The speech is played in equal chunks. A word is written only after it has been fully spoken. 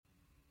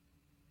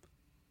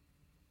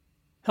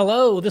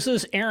Hello, this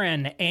is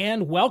Aaron,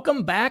 and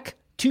welcome back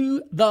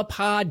to the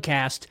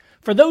podcast.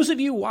 For those of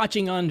you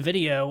watching on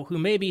video who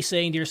may be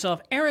saying to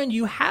yourself, Aaron,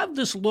 you have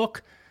this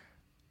look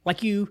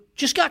like you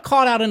just got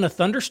caught out in a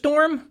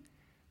thunderstorm.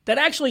 That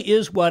actually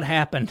is what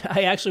happened.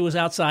 I actually was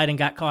outside and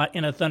got caught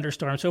in a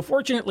thunderstorm. So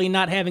fortunately,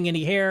 not having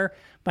any hair,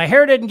 my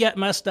hair didn't get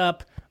messed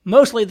up.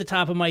 Mostly the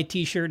top of my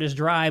t-shirt is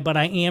dry, but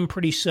I am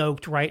pretty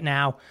soaked right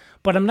now.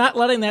 But I'm not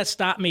letting that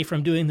stop me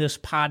from doing this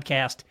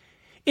podcast.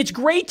 It's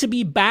great to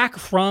be back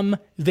from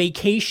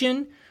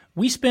vacation.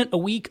 We spent a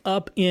week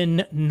up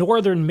in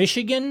northern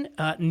Michigan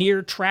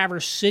near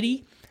Traverse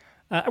City.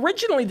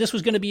 Originally, this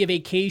was going to be a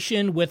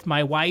vacation with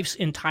my wife's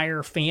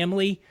entire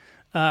family.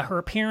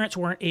 Her parents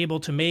weren't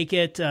able to make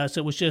it, so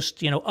it was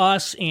just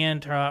us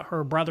and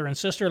her brother and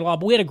sister-in-law.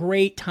 But we had a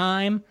great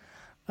time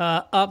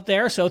up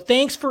there. So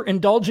thanks for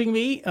indulging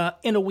me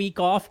in a week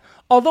off.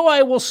 Although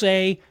I will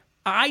say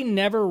I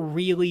never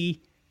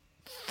really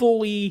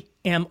fully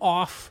am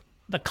off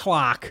the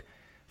clock.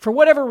 For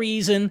whatever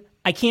reason,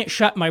 I can't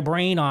shut my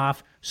brain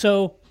off.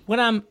 So when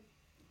I'm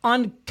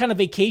on kind of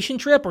vacation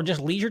trip or just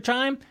leisure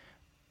time,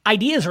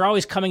 ideas are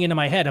always coming into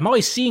my head. I'm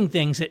always seeing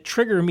things that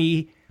trigger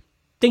me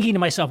thinking to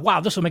myself,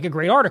 wow, this will make a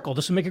great article.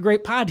 This will make a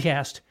great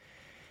podcast.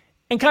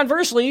 And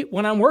conversely,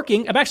 when I'm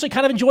working, I'm actually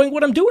kind of enjoying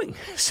what I'm doing.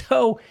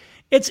 So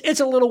it's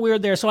a little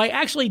weird there. So I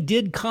actually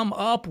did come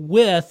up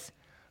with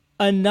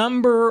a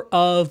number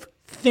of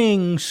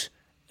things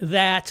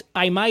that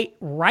I might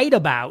write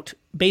about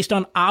based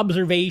on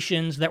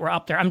observations that were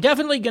up there. I'm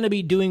definitely going to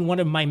be doing one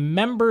of my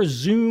member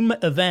Zoom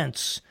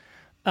events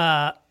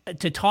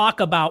to talk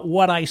about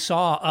what I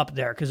saw up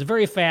there, because it's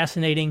very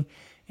fascinating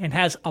and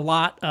has a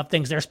lot of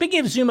things there. Speaking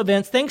of Zoom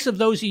events, thanks to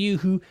those of you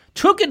who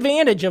took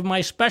advantage of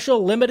my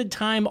special limited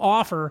time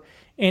offer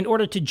in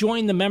order to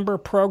join the member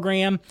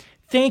program.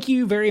 Thank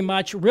you very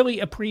much. Really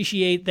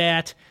appreciate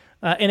that.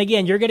 And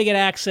again, you're going to get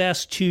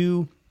access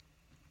to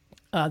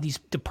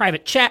the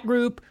private chat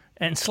group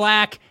and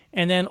Slack,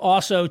 and then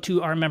also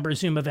to our member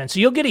Zoom event. So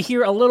you'll get to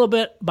hear a little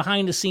bit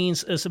behind the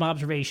scenes of some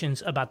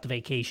observations about the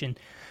vacation.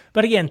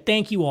 But again,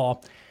 thank you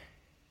all.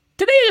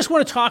 Today I just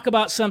want to talk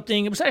about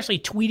something. I was actually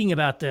tweeting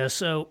about this,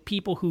 so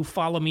people who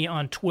follow me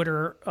on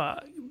Twitter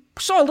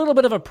saw a little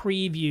bit of a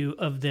preview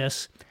of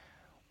this.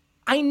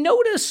 I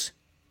notice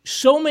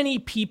so many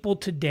people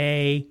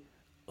today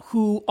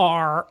who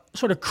are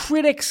sort of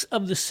critics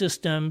of the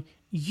system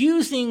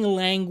using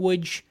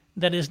language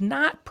that is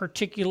not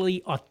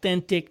particularly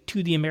authentic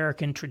to the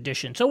American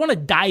tradition. So I want to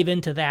dive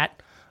into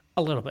that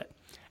a little bit.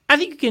 I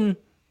think you can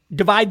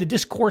divide the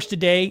discourse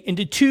today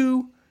into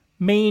two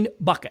main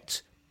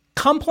buckets: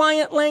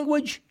 compliant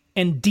language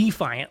and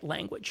defiant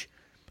language.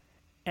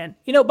 And,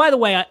 by the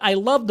way, I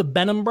love the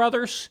Benham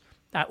brothers,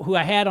 who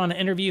I had on an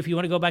interview. If you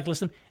want to go back and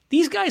listen,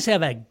 these guys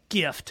have a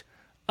gift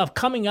of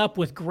coming up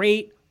with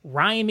great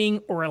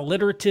rhyming or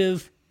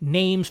alliterative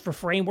names for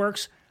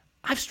frameworks.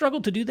 I've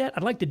struggled to do that.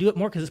 I'd like to do it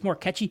more because it's more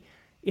catchy.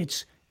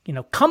 It's,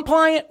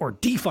 compliant or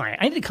defiant.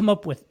 I need to come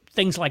up with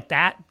things like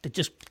that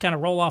just kind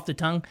of roll off the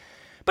tongue.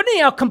 But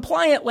anyhow,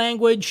 compliant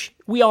language,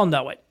 we all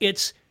know it.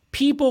 It's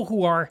people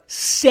who are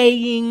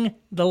saying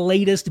the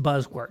latest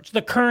buzzwords,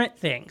 the current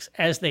things,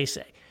 as they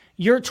say.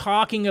 You're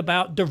talking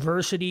about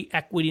diversity,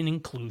 equity, and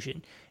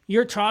inclusion.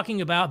 You're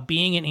talking about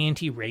being an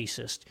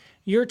anti-racist.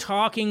 You're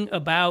talking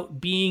about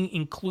being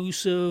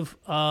inclusive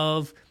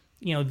of,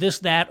 this,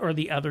 that, or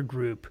the other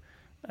group.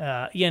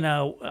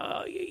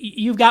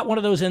 You've got one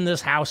of those in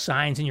this house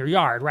signs in your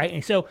yard, right?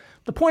 And so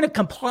the point of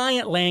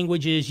compliant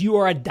language is you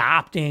are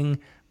adopting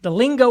the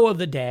lingo of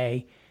the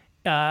day,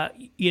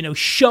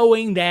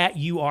 showing that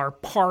you are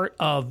part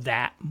of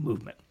that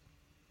movement.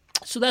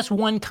 So that's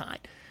one kind.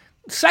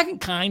 The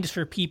second kind is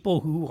for people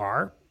who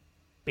are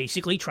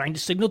basically trying to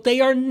signal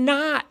they are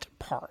not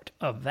part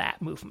of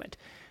that movement.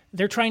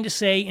 They're trying to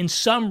say in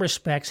some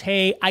respects,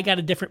 hey, I got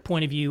a different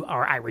point of view,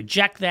 or I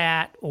reject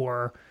that,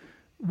 or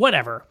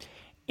whatever.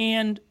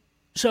 And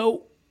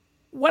so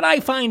what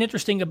I find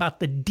interesting about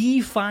the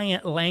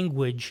defiant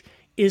language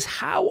is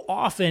how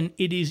often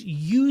it is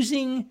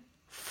using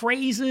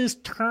phrases,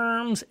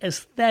 terms,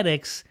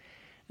 aesthetics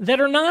that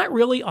are not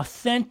really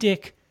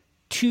authentic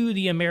to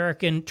the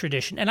American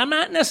tradition. And I'm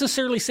not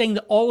necessarily saying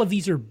that all of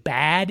these are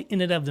bad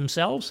in and of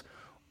themselves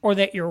or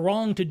that you're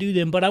wrong to do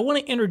them, but I want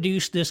to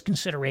introduce this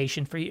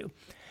consideration for you.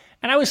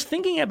 And I was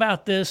thinking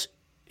about this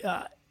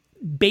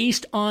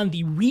based on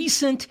the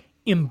recent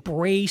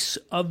embrace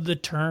of the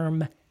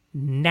term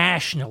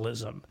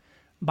nationalism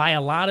by a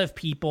lot of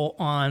people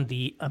on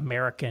the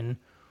American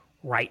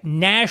right.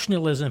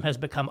 Nationalism has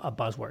become a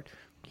buzzword.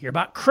 You hear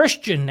about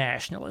Christian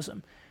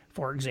nationalism,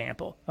 for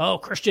example. Oh,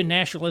 Christian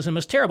nationalism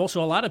is terrible.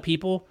 So a lot of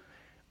people,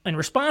 in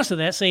response to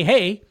that, say,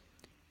 hey,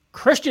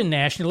 Christian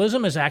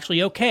nationalism is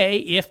actually okay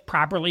if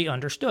properly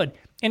understood.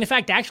 And in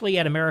fact, actually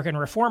at American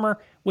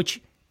Reformer,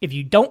 which if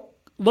you don't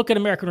look at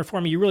American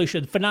Reformer, you really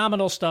should.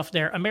 Phenomenal stuff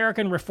there.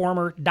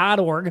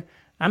 AmericanReformer.org.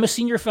 I'm a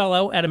senior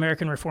fellow at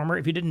American Reformer,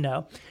 if you didn't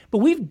know. But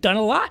we've done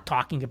a lot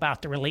talking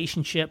about the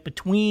relationship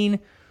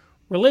between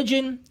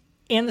religion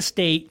and the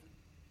state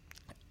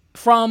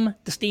from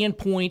the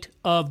standpoint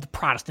of the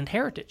Protestant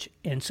heritage.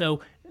 And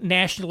so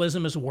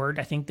nationalism is a word,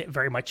 I think, that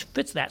very much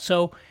fits that.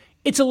 So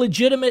it's a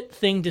legitimate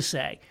thing to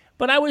say.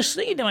 But I was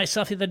thinking to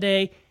myself the other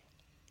day,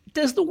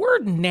 does the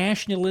word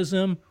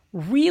nationalism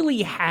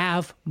really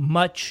have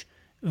much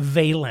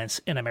valence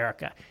in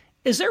America?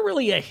 Is there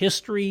really a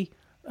history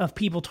of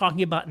people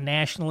talking about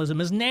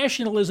nationalism? Is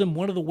nationalism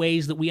one of the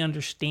ways that we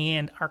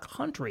understand our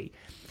country?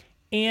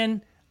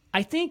 And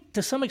I think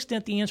to some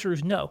extent the answer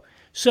is no.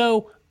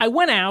 So I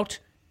went out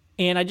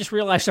and I just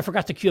realized I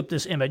forgot to queue up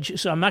this image,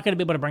 so I'm not going to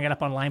be able to bring it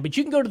up online, but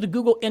you can go to the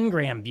Google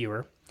Ngram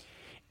viewer.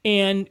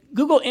 And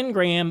Google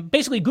Ngram,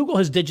 basically Google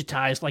has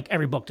digitized like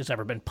every book that's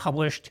ever been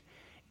published,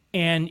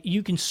 and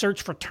you can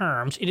search for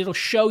terms, and it'll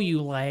show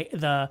you like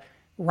the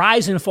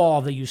rise and fall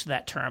of the use of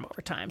that term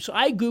over time. So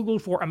I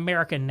Googled for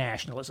American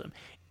nationalism,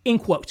 in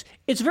quotes.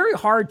 It's very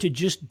hard to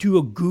just do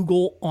a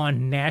Google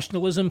on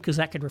nationalism because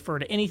that could refer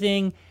to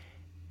anything.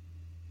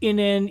 And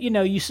then,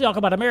 you talk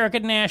about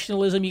American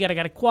nationalism, you got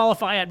to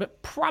qualify it,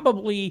 but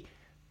probably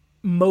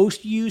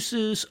most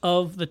uses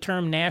of the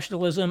term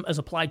nationalism as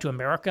applied to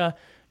America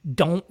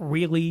don't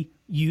really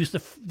use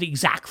the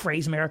exact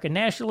phrase American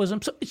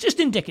nationalism, so it's just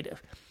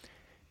indicative.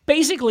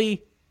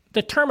 Basically,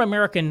 the term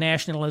American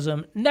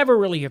nationalism never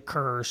really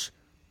occurs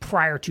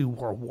prior to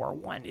World War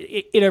I.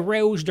 It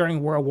arose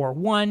during World War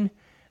I,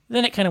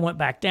 then it kind of went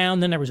back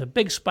down, then there was a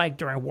big spike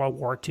during World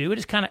War II. It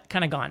has kind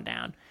of gone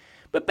down.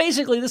 But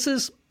basically, this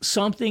is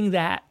something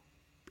that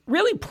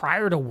really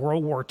prior to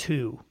World War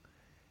II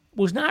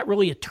was not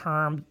really a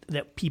term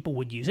that people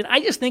would use. And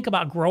I just think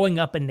about growing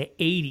up in the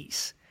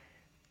 80s.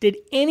 Did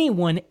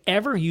anyone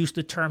ever use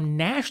the term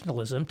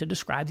nationalism to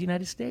describe the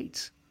United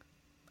States?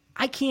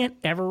 I can't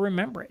ever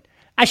remember it.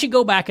 I should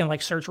go back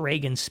and search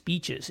Reagan's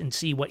speeches and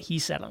see what he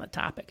said on the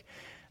topic.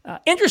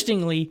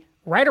 Interestingly,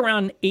 right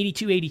around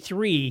 82,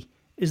 83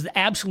 is the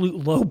absolute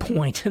low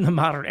point in the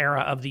modern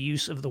era of the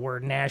use of the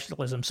word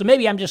nationalism. So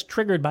maybe I'm just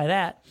triggered by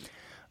that.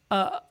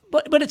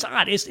 But it's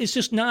odd. It's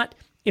just not,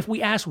 if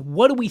we ask,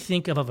 what do we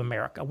think of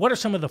America? What are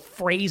some of the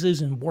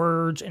phrases and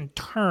words and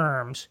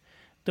terms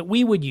that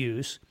we would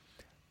use?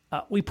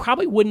 We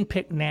probably wouldn't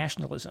pick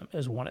nationalism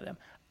as one of them.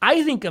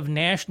 I think of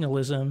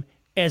nationalism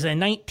as a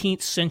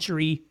 19th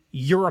century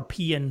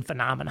European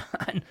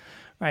phenomenon,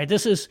 right?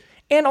 This is,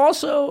 and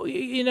also,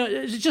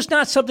 it's just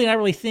not something I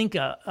really think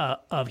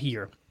of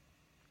here.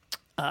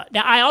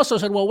 Now, I also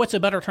said, well, what's a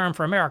better term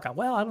for America?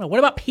 Well, I don't know. What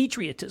about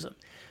patriotism?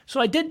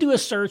 So I did do a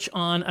search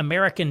on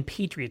American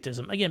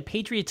patriotism. Again,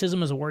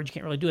 patriotism is a word, you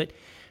can't really do it.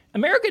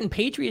 American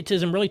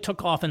patriotism really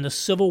took off in the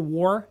Civil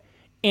War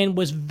and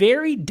was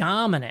very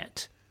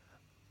dominant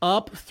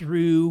up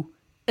through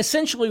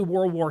essentially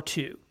World War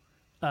II.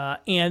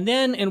 And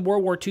then in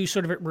World War II,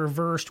 sort of it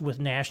reversed with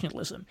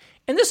nationalism.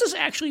 And this is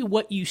actually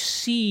what you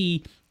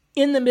see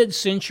in the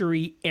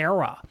mid-century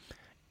era,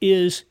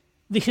 is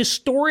the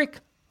historic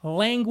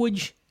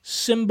language,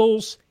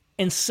 symbols,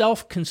 and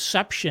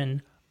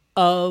self-conception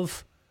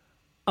of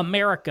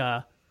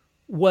America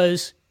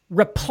was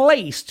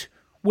replaced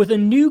with a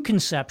new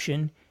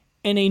conception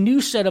and a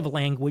new set of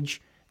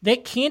language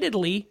that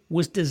candidly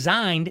was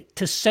designed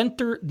to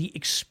center the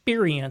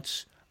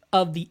experience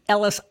of the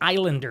Ellis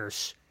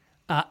Islanders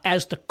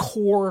as the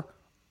core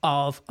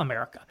of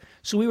America.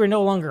 So we were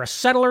no longer a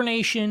settler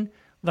nation.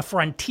 The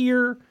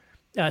frontier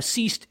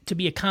ceased to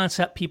be a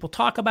concept people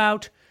talk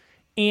about,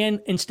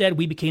 and instead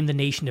we became the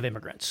nation of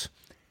immigrants.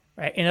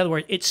 Right? In other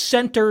words, it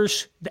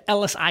centers the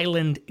Ellis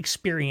Island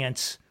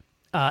experience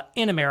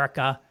in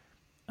America.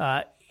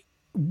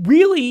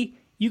 Really,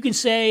 you can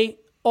say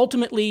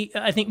ultimately,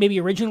 I think maybe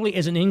originally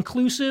as an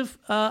inclusive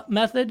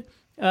method,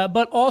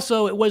 but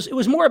also it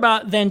was more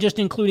about than just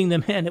including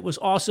them in. It was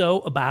also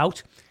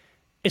about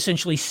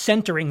essentially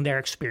centering their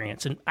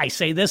experience. And I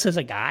say this as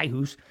a guy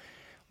who's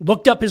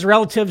looked up his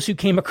relatives who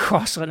came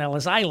across on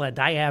Ellis Island.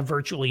 I have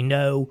virtually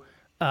no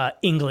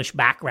English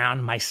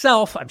background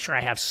myself. I'm sure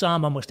I have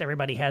some. Almost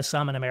everybody has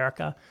some in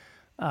America.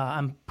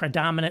 I'm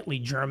predominantly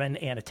German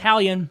and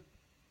Italian.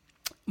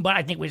 But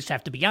I think we just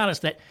have to be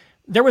honest that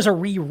there was a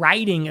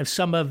rewriting of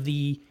some of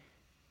the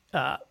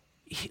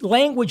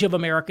language of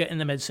America in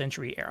the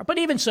mid-century era. But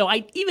even so,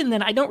 even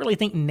then, I don't really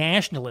think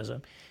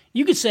nationalism.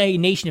 You could say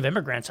nation of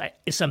immigrants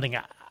is something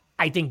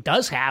I think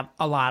does have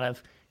a lot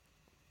of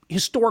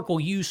historical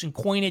use and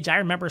coinage. I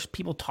remember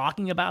people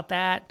talking about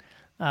that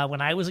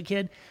when I was a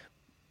kid.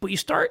 But you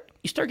start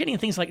getting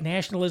things like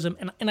nationalism,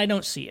 and I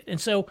don't see it.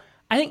 And so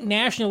I think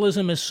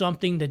nationalism is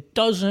something that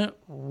doesn't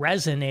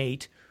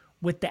resonate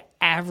with the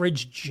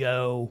average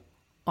Joe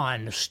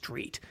on the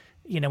street.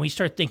 We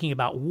start thinking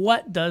about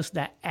what does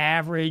the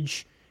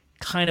average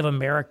kind of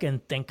American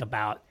think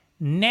about.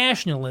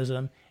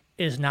 Nationalism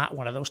is not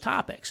one of those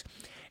topics.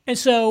 And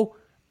so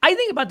I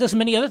think about this and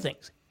many other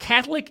things.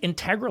 Catholic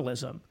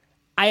integralism.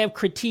 I have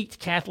critiqued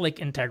Catholic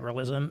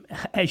integralism,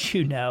 as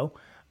you know.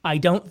 I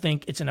don't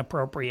think it's an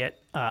appropriate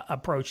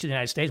approach to the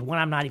United States. One,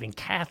 I'm not even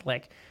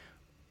Catholic.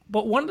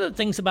 But one of the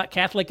things about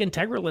Catholic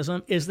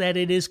integralism is that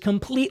it is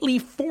completely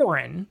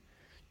foreign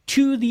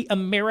to the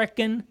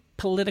American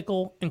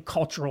political and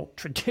cultural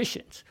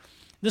traditions.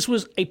 This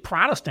was a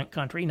Protestant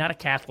country, not a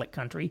Catholic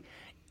country.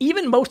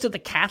 Even most of the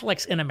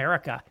Catholics in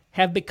America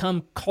have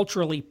become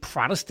culturally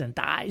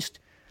Protestantized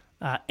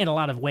in a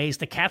lot of ways.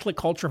 The Catholic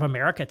culture of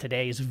America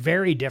today is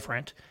very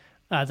different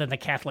than the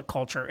Catholic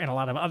culture in a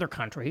lot of other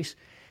countries.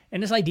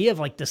 And this idea of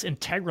like this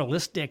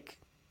integralistic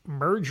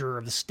merger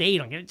of the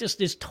state, it just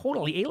is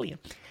totally alien.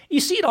 You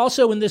see it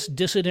also in this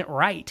dissident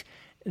right.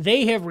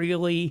 They have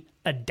really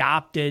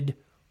adopted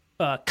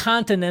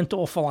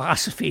continental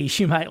philosophies,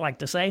 you might like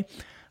to say.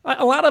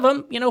 A lot of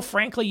them,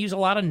 frankly, use a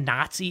lot of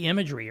Nazi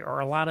imagery or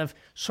a lot of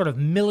sort of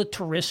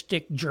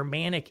militaristic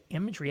Germanic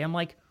imagery. I'm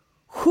like,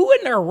 who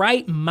in their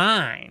right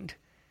mind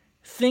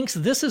thinks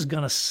this is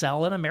going to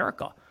sell in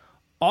America?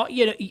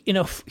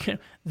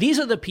 These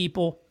are the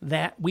people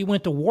that we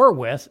went to war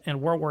with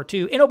in World War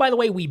II. And by the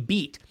way, we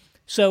beat.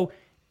 So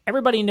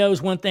everybody knows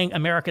one thing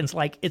Americans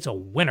like, it's a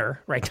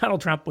winner, right?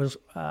 Donald Trump was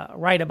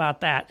right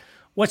about that.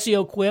 What's the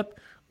old quip?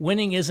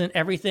 Winning isn't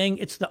everything,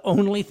 it's the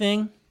only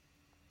thing,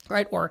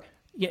 right? Or,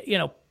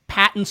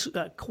 Patton's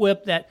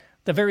quip that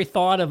the very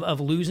thought of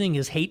losing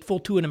is hateful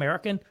to an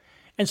American.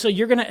 And so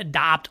you're going to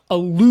adopt a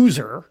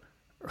loser,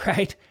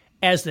 right,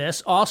 as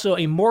this, also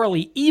a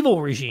morally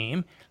evil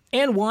regime,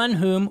 and one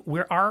whom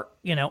our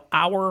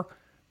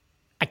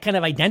kind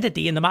of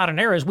identity in the modern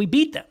era is we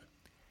beat them.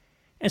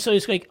 And so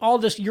it's like all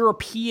this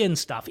European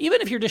stuff,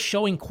 even if you're just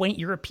showing quaint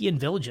European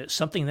villages,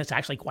 something that's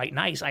actually quite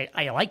nice.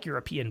 I like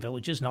European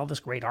villages and all this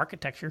great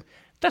architecture.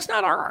 That's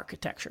not our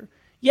architecture.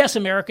 Yes,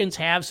 Americans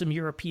have some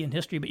European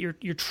history, but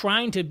you're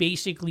trying to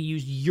basically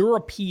use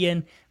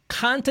European,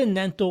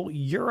 continental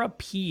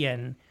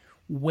European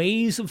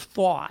ways of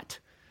thought,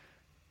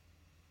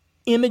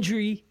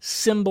 imagery,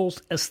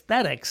 symbols,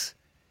 aesthetics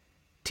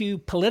to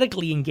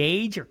politically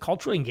engage or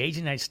culturally engage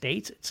in the United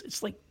States.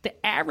 It's like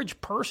the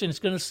average person is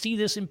going to see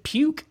this and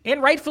puke,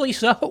 and rightfully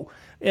so,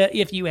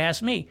 if you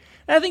ask me.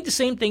 And I think the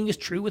same thing is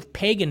true with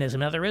paganism.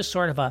 Now, there is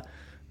sort of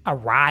a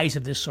rise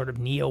of this sort of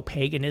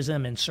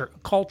neo-paganism in certain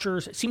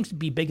cultures. It seems to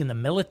be big in the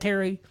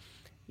military.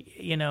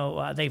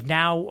 They've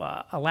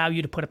now allow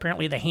you to put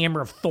apparently the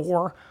hammer of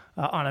Thor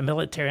on a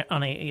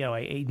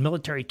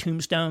military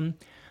tombstone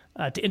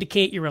to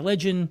indicate your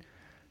religion.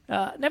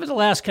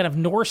 Nevertheless, kind of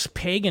Norse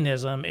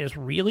paganism is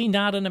really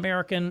not an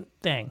American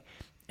thing.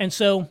 And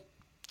so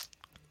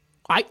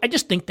I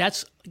just think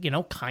that's,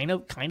 kind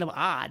of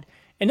odd.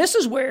 And this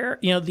is where,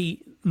 the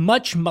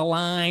much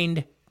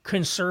maligned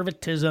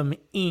conservatism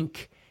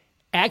Inc.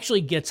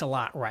 actually gets a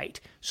lot right.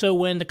 So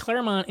when the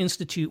Claremont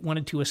Institute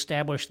wanted to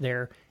establish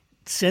their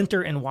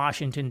center in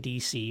Washington,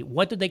 D.C.,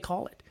 what did they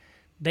call it?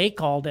 They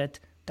called it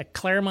the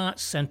Claremont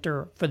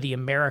Center for the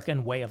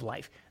American Way of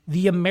Life.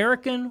 The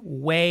American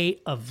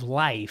way of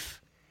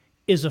life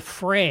is a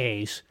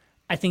phrase,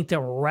 I think, that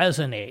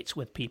resonates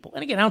with people.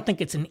 And again, I don't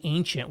think it's an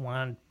ancient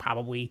one,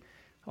 probably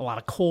a lot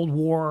of Cold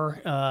War,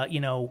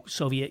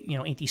 Soviet,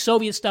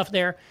 anti-Soviet stuff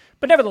there.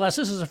 But nevertheless,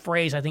 this is a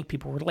phrase I think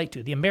people relate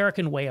to, the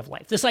American way of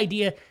life. This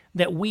idea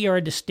that we are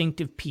a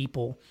distinctive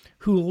people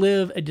who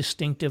live a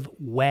distinctive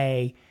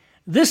way.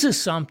 This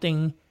is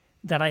something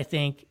that I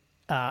think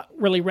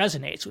really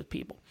resonates with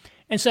people.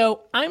 And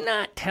so I'm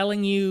not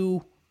telling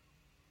you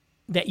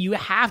that you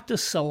have to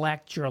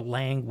select your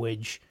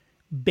language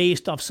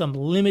based off some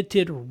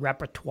limited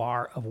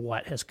repertoire of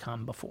what has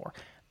come before.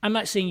 I'm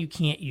not saying you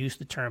can't use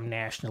the term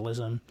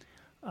nationalism.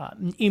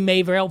 You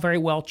may very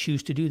well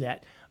choose to do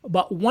that.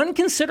 But one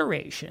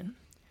consideration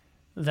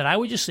that I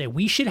would just say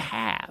we should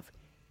have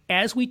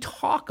as we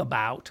talk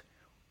about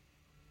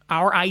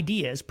our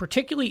ideas,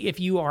 particularly if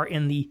you are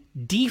in the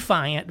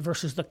defiant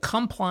versus the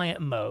compliant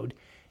mode,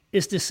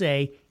 is to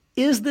say,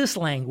 is this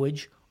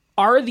language,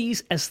 are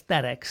these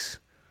aesthetics,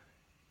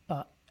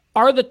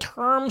 are the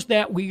terms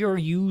that we are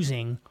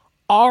using,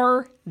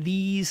 are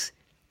these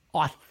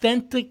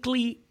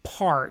authentically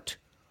part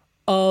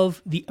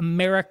of the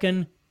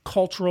American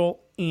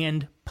cultural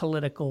and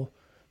political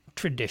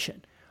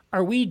tradition?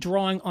 Are we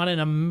drawing on an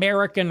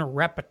American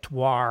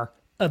repertoire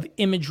of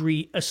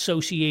imagery,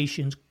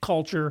 associations,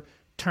 culture,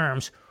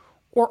 terms?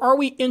 Or are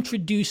we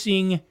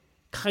introducing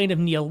kind of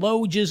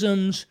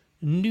neologisms,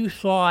 new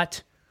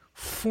thought,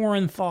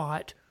 foreign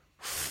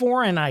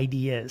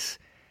ideas?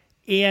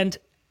 And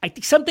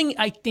something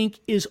I think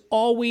is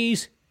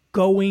always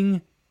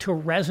going to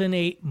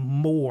resonate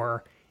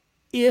more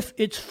if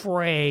it's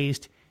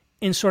phrased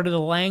in sort of the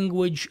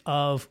language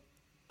of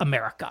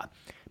America,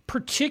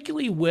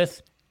 particularly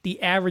with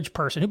the average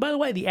person, who, by the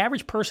way, the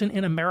average person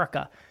in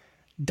America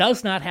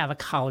does not have a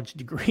college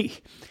degree.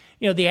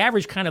 The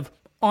average kind of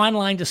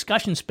online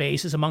discussion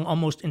space is among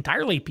almost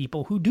entirely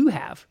people who do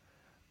have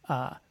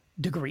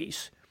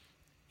degrees.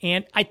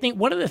 And I think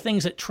one of the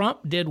things that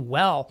Trump did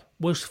well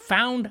was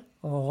found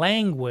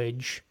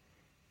language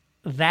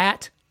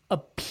that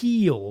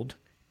appealed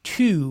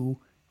to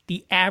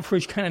the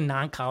average kind of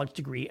non-college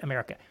degree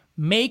America.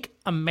 Make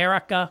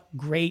America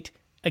great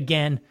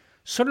again,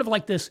 sort of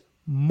like this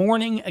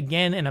morning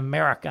again in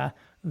America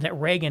that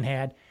Reagan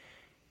had,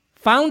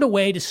 found a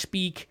way to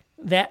speak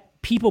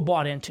that people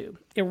bought into.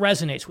 It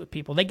resonates with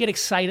people. They get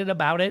excited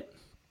about it.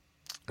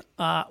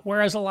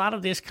 whereas a lot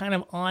of this kind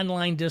of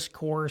online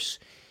discourse,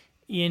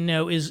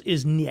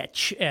 is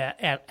niche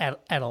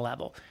at a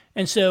level.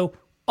 And so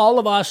all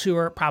of us who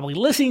are probably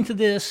listening to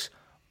this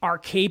are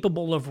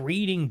capable of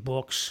reading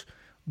books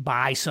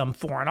by some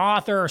foreign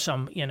author or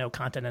some,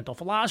 continental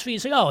philosophy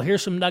and say, oh,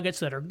 here's some nuggets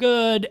that are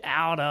good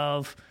out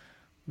of,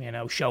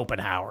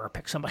 Schopenhauer,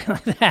 pick somebody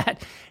like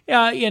that.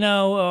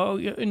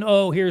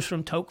 Here's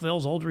from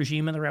Tocqueville's Old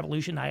Regime and the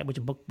Revolution, which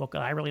is a book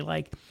that I really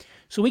like.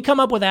 So we come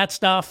up with that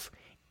stuff,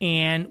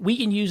 and we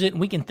can use it,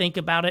 and we can think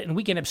about it, and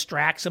we can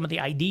abstract some of the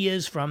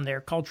ideas from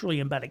their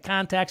culturally embedded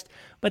context,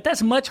 but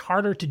that's much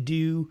harder to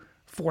do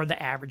for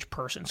the average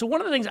person. So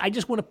one of the things I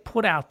just want to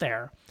put out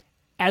there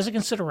as a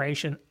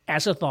consideration,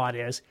 as a thought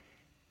is,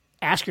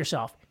 ask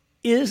yourself,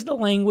 is the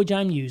language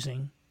I'm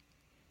using,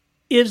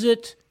 is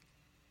it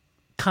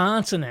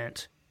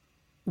consonant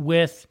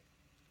with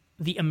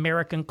the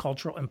American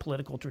cultural and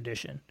political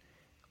tradition?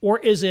 Or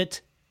is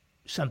it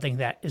something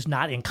that is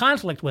not in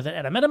conflict with it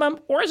at a minimum?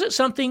 Or is it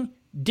something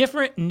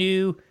different,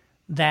 new,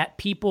 that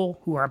people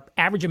who are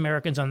average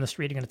Americans on the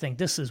street are going to think,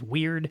 this is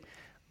weird,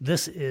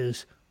 this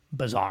is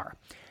bizarre?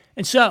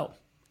 And so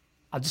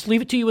I'll just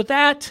leave it to you with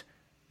that.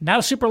 Not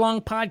a super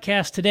long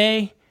podcast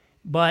today,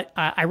 but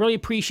I really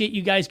appreciate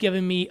you guys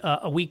giving me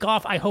a week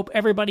off. I hope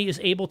everybody is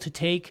able to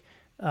take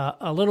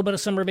a little bit of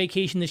summer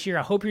vacation this year.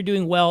 I hope you're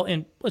doing well.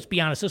 And let's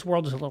be honest, this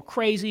world is a little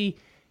crazy.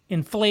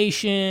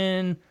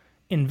 Inflation,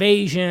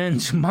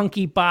 invasions,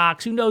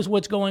 monkeypox, who knows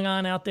what's going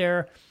on out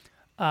there.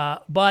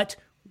 But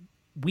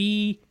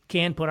we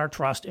can put our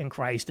trust in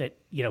Christ that,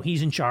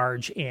 he's in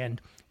charge. And,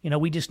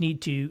 we just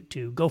need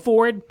to go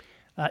forward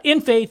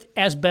in faith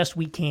as best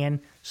we can.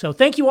 So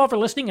thank you all for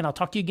listening, and I'll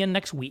talk to you again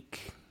next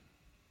week.